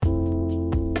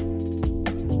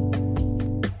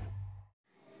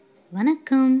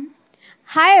Vanakkam.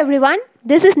 Hi everyone,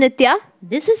 this is Nitya.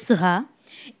 This is Suha.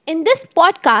 In this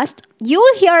podcast, you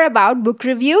will hear about book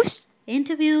reviews.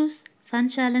 Interviews, fun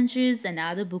challenges, and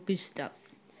other bookish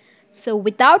stuffs. So,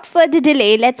 without further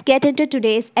delay, let's get into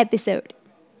today's episode.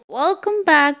 Welcome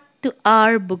back to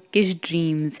our bookish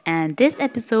dreams, and this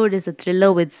episode is a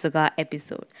thriller with Suga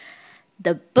episode.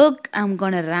 The book I'm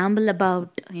gonna ramble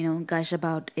about, gush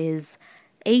about, is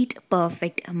Eight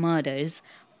Perfect Murders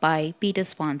by Peter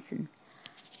Swanson.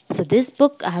 So this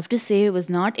book, I have to say, was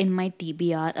not in my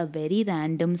TBR, a very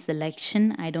random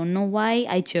selection. I don't know why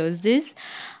I chose this.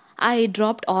 I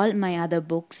dropped all my other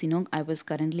books, I was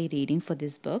currently reading for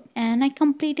this book, and I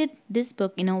completed this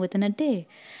book, within a day.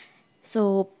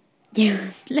 So, yeah,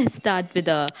 let's start with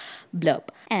a blurb.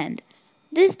 And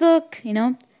this book,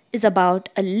 is about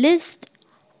a list,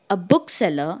 a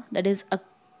bookseller, that is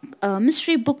a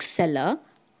mystery bookseller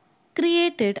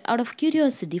created out of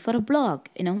curiosity for a blog,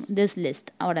 this list,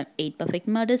 out of eight perfect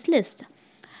murders list.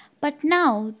 But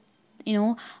now,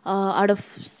 out of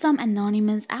some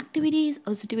anonymous activities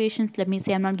or situations, let me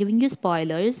say, I'm not giving you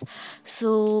spoilers.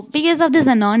 So, because of these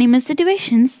anonymous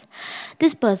situations,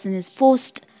 this person is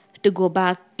forced to go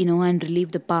back, and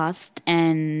relive the past,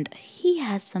 and he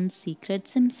has some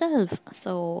secrets himself.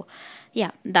 So,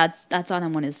 yeah, that's all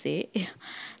I'm gonna say.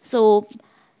 So,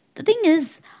 the thing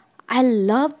is, I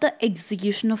love the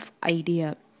execution of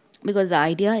idea because the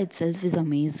idea itself is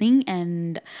amazing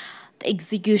and the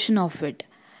execution of it.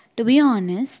 To be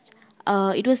honest,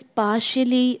 it was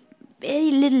partially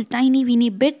very little tiny weeny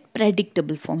bit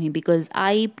predictable for me because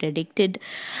I predicted,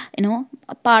 a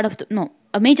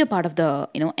major part of the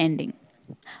ending.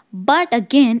 But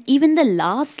again, even the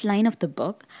last line of the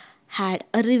book had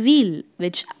a reveal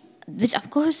which of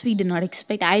course we did not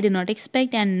expect. I did not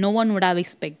expect and no one would have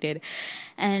expected.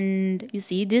 And you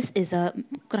see, this is a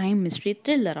crime mystery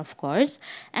thriller, of course.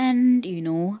 And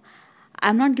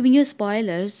I'm not giving you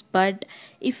spoilers, but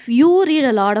if you read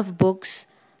a lot of books,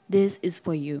 this is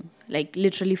for you, like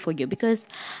literally for you, because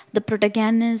the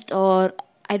protagonist, or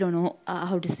I don't know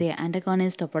how to say,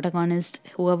 antagonist or protagonist,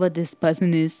 whoever this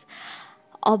person is,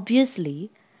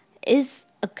 obviously is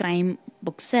a crime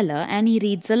bookseller and he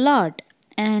reads a lot.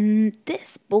 And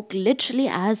this book literally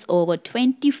has over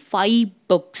 25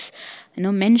 books,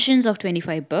 mentions of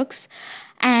 25 books,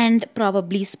 and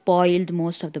probably spoiled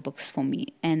most of the books for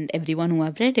me and everyone who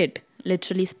have read it.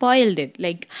 Literally spoiled it.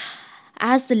 Like,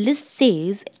 as the list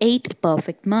says, eight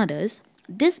perfect murders,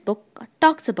 this book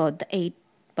talks about the eight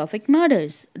perfect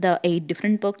murders, the eight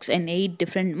different books and eight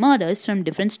different murders from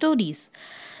different stories.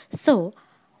 So,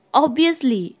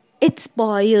 obviously, it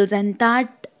spoils, and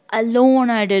that alone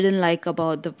I didn't like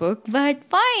about the book, but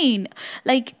fine.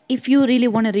 Like, if you really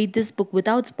want to read this book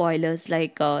without spoilers,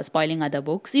 like spoiling other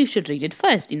books, you should read it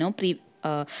first, read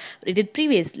it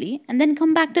previously, and then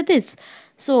come back to this.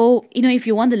 So, if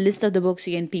you want the list of the books,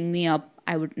 you can ping me up.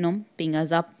 I would, ping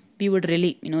us up. We would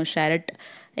really, share it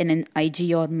in an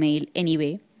IG or mail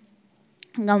anyway.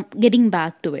 Now, getting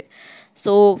back to it.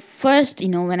 So, first,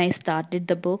 when I started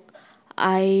the book,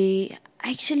 I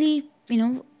actually,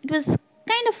 it was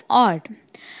kind of odd.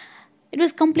 It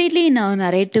was completely in a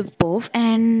narrative both,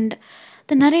 and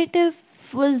the narrative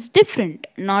was different,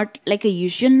 not like a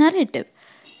usual narrative.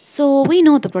 So, we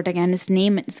know the protagonist's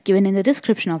name is given in the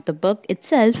description of the book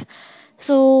itself.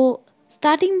 So,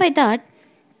 starting by that,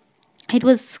 it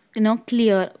was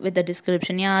clear with the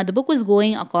description. Yeah, the book was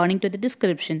going according to the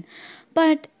description,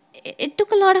 but it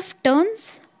took a lot of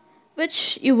turns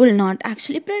which you will not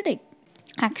actually predict.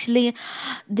 Actually,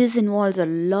 this involves a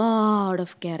lot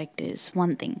of characters.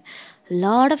 One thing,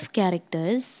 lot of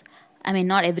characters. I mean,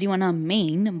 not everyone are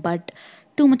main, but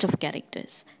too much of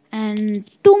characters and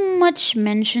too much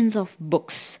mentions of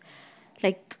books,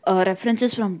 like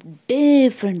references from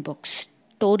different books,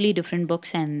 totally different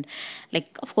books, and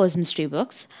like of course mystery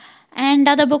books and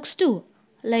other books too,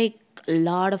 like a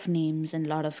lot of names and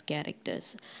lot of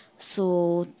characters.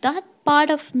 So that part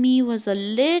of me was a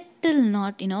little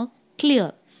not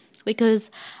clear, because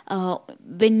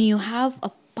when you have a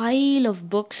pile of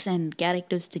books and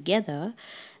characters together,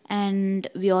 and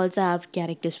we also have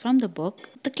characters from the book,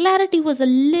 the clarity was a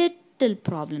little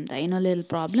problem there, little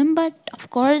problem, but of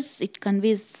course it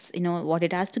conveys what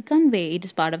it has to convey. It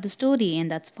is part of the story, and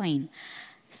that's fine.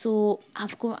 So,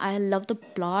 of course, I love the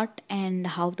plot and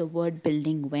how the word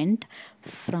building went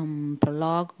from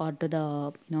prologue or to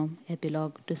the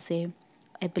epilogue, to say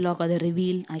epilogue or the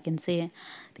reveal, I can say,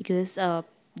 because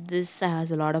this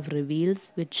has a lot of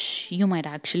reveals which you might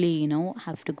actually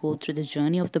have to go through the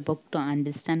journey of the book to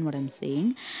understand what I'm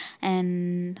saying.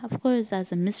 And of course,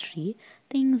 as a mystery,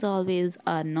 things always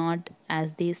are not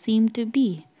as they seem to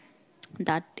be.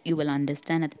 that you will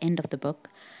understand at the end of the book.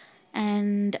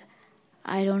 And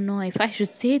I don't know if I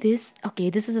should say this. Okay,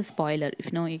 this is a spoiler.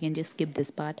 If no, you can just skip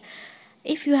this part.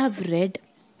 If you have read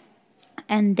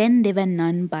And Then They Were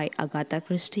None by Agatha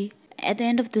Christie, at the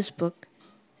end of this book,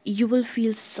 you will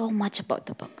feel so much about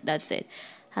the book. That's it.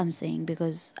 I'm saying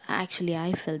because actually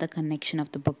I felt the connection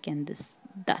of the book and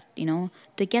that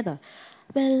together.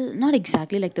 Well, not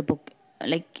exactly like the book.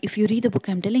 Like if you read the book,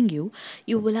 I'm telling you,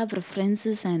 you will have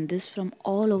references and this from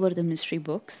all over the mystery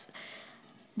books,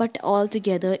 but all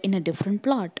together in a different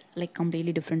plot, like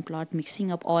completely different plot,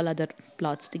 mixing up all other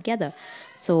plots together.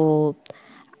 So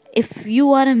if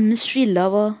you are a mystery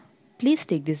lover, please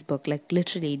take this book. Like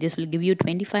literally, this will give you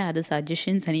 25 other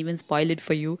suggestions and even spoil it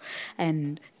for you.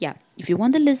 And yeah, if you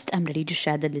want the list, I'm ready to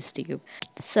share the list to you.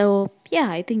 So yeah,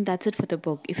 I think that's it for the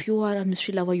book. If you are a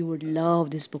mystery lover, you would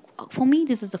love this book. For me,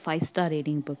 this is a 5-star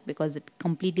rating book because it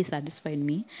completely satisfied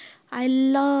me. I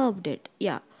loved it.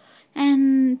 Yeah.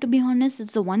 And to be honest,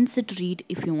 it's a one sit read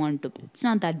if you want to. It's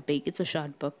not that big, it's a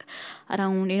short book.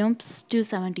 Around,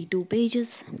 272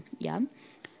 pages. Yeah.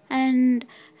 And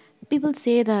people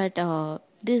say that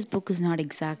this book is not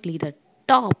exactly the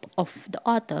top of the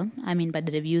author. I mean, by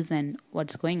the reviews and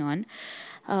what's going on.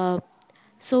 Uh,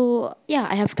 so yeah,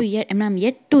 I'm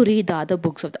yet to read the other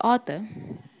books of the author.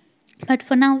 But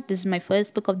for now, this is my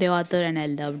first book of the author and I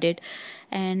loved it.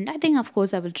 And I think, of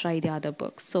course, I will try the other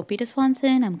books. So, Peter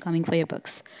Swanson, I'm coming for your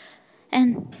books.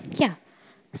 And yeah,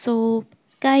 so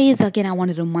guys, again, I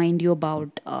want to remind you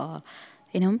about,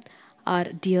 our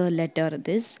dear letter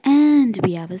this. And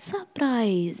we have a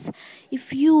surprise.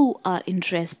 If you are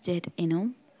interested,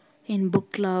 in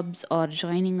book clubs or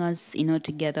joining us,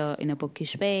 together in a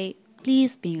bookish way,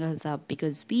 please ping us up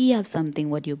because we have something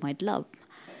what you might love.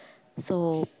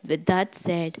 So, with that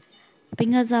said,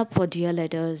 ping us up for dear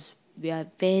letters. We are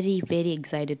very, very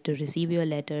excited to receive your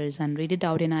letters and read it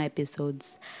out in our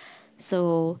episodes.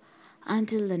 So,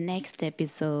 until the next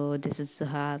episode, this is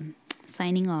Suha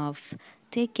signing off.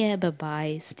 Take care, bye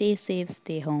bye. Stay safe,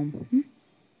 stay home.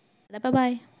 Bye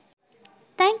bye.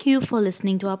 Thank you for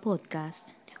listening to our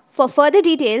podcast. For further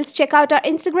details, check out our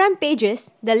Instagram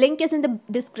pages. The link is in the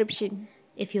description.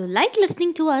 If you like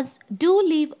listening to us, do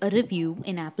leave a review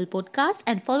in Apple Podcasts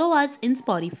and follow us in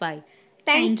Spotify.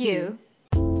 Thank you.